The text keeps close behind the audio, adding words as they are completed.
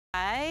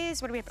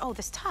Guys, what do we have? Oh,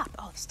 this top.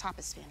 Oh, this top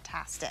is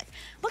fantastic.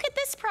 Look at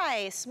this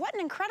price. What an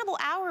incredible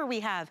hour we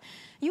have.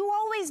 You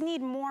always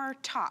need more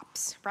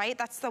tops, right?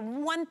 That's the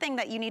one thing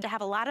that you need to have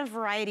a lot of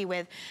variety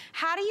with.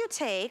 How do you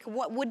take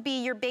what would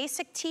be your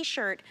basic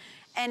t-shirt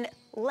and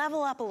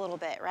level up a little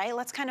bit, right?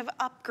 Let's kind of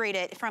upgrade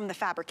it from the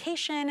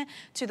fabrication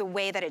to the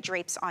way that it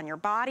drapes on your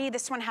body.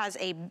 This one has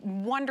a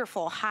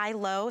wonderful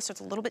high-low, so it's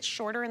a little bit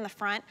shorter in the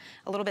front,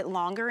 a little bit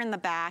longer in the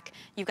back.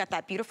 You've got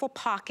that beautiful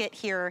pocket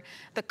here.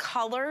 The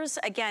colors,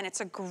 again, it's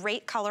a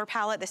great color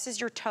palette. This is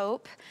your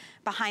taupe.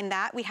 Behind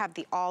that, we have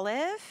the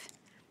olive.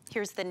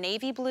 Here's the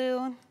navy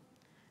blue,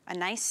 a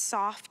nice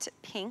soft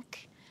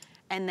pink,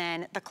 and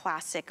then the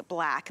classic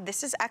black.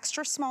 This is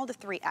extra small to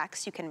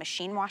 3X. You can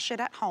machine wash it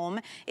at home.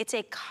 It's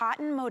a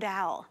cotton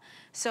modal,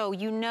 so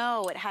you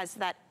know it has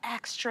that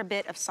extra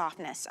bit of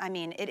softness. I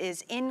mean, it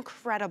is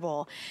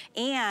incredible.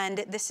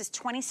 And this is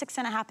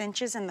 26.5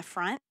 inches in the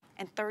front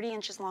and 30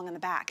 inches long in the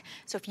back.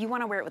 So if you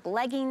wanna wear it with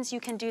leggings, you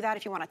can do that.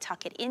 If you wanna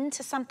tuck it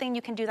into something,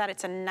 you can do that.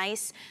 It's a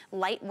nice,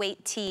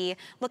 lightweight tee.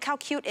 Look how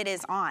cute it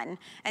is on.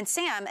 And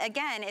Sam,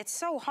 again, it's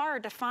so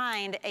hard to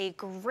find a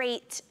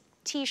great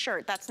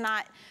t-shirt that's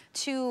not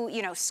too,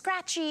 you know,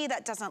 scratchy,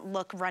 that doesn't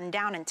look run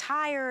down and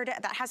tired,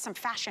 that has some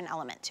fashion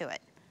element to it.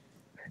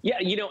 Yeah,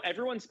 you know,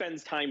 everyone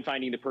spends time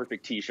finding the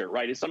perfect t-shirt,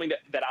 right? It's something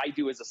that I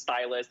do as a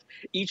stylist.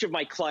 Each of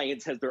my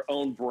clients has their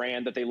own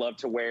brand that they love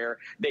to wear.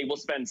 They will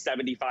spend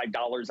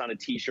 $75 on a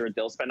t-shirt.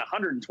 They'll spend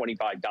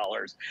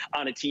 $125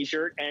 on a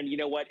t-shirt. And you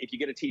know what? If you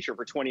get a t-shirt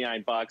for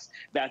 29 bucks,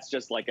 that's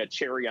just like a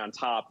cherry on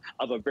top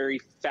of a very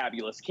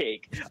fabulous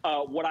cake.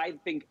 What I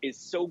think is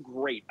so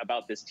great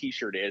about this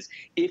t-shirt is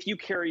if you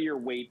carry your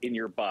weight in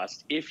your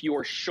bust, if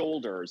your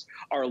shoulders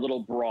are a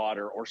little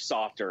broader or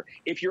softer,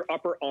 if your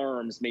upper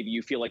arms, maybe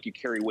you feel like you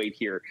carry weight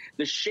here.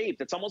 The shape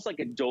that's almost like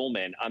a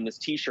dolman on this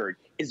t-shirt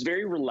is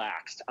very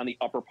relaxed on the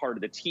upper part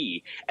of the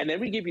tee. And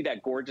then we give you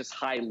that gorgeous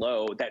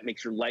high-low that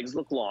makes your legs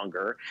look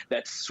longer,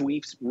 that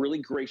sweeps really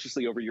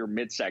graciously over your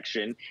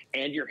midsection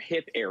and your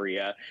hip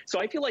area.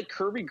 So I feel like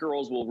curvy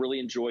girls will really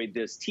enjoy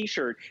this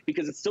t-shirt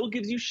because it still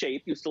gives you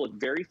shape. You still look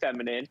very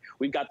feminine.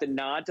 We've got the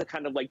nod to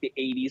kind of like the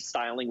 80s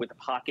styling with the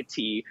pocket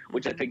tee,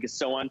 which I think is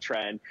so on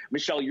trend.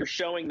 Michelle, you're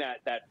showing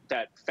that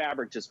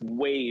fabric just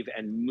wave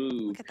and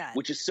move,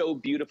 which is so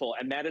beautiful.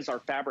 And that is our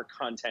fabric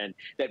content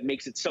that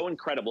makes it so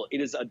incredible. It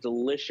is a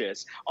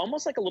delicious,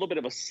 almost like a little bit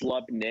of a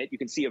slub knit. You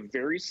can see a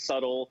very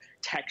subtle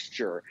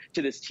texture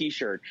to this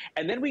t-shirt.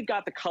 And then we've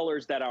got the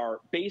colors that are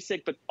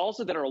basic, but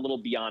also that are a little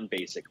beyond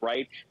basic,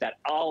 right? That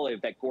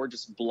olive, that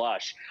gorgeous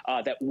blush,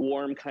 that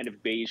warm kind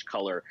of beige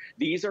color.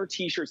 These are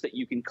t-shirts that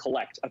you can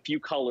collect a few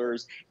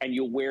colors and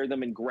you'll wear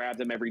them and grab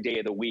them every day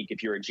of the week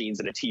if you're a jeans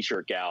and a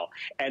t-shirt gal.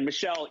 And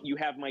Michelle, you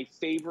have my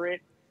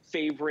favorite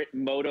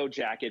moto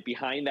jacket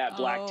behind that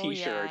black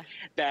t-shirt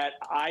that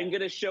I'm going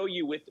to show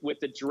you with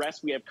the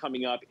dress we have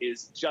coming up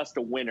is just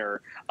a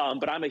winner.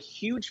 But I'm a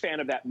huge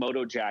fan of that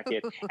moto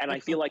jacket and I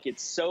feel like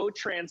it's so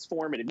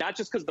transformative, not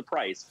just because of the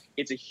price.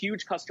 It's a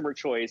huge customer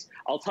choice.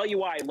 I'll tell you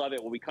why I love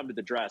it when we come to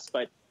the dress,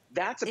 but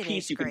that's a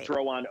piece you can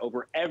throw on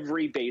over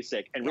every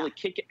basic and really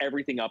kick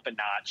everything up a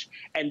notch.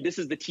 And this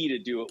is the tee to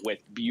do it with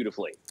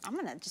beautifully. I'm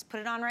going to just put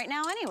it on right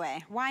now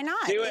anyway. Why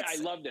not? Do it. I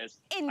love this.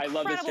 I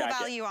love this jacket. Incredible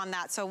value on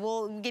that. So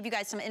we'll give you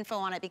guys some info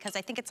on it because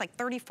I think it's like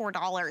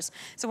 $34.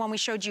 So when we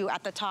showed you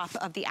at the top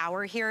of the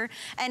hour here.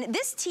 And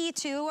this tee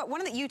too,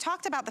 you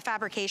talked about the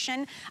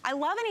fabrication. I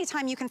love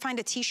anytime you can find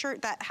a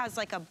t-shirt that has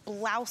like a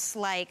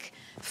blouse-like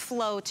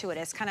flow to it.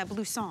 It's kind of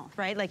blouson,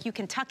 right? Like you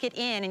can tuck it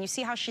in and you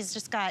see how she's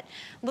just got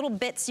little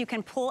bits you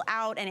can pull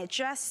out and it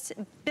just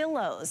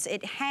billows.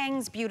 It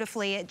hangs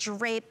beautifully, it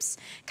drapes,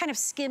 kind of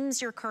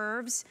skims your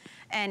curves.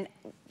 And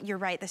you're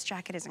right, this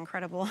jacket is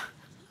incredible.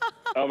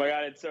 Oh my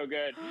God, it's so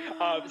good.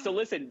 So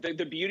listen,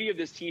 the beauty of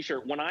this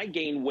t-shirt, when I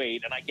gain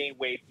weight, and I gain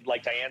weight,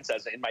 like Diane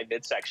says, in my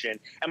midsection,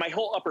 and my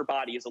whole upper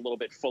body is a little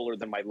bit fuller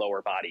than my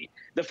lower body,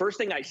 the first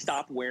thing I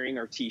stop wearing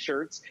are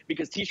t-shirts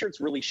because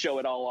t-shirts really show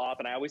it all off.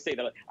 And I always say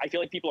that I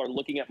feel like people are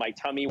looking at my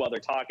tummy while they're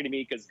talking to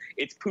me because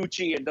it's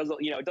poochy and doesn't,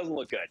 it doesn't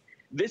look good.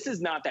 This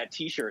is not that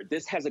t-shirt.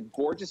 This has a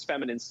gorgeous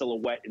feminine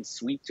silhouette and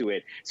sweep to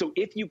it. So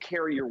if you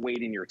carry your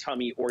weight in your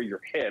tummy or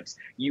your hips,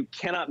 you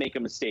cannot make a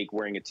mistake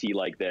wearing a tee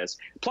like this.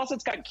 Plus,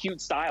 it's got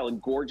cute style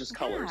and gorgeous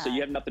colors, so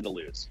you have nothing to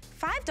lose.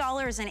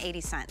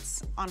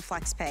 $5.80 on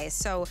FlexPay.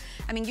 So,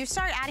 I mean, you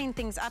start adding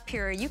things up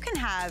here, you can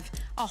have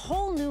a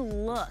whole new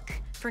look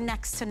for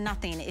next to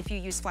nothing if you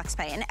use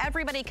FlexPay. And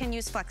everybody can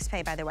use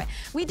FlexPay, by the way.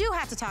 We do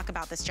have to talk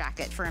about this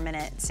jacket for a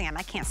minute, Sam.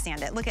 I can't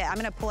stand it. Look at it. I'm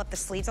going to pull up the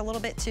sleeves a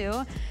little bit,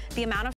 too. The amount of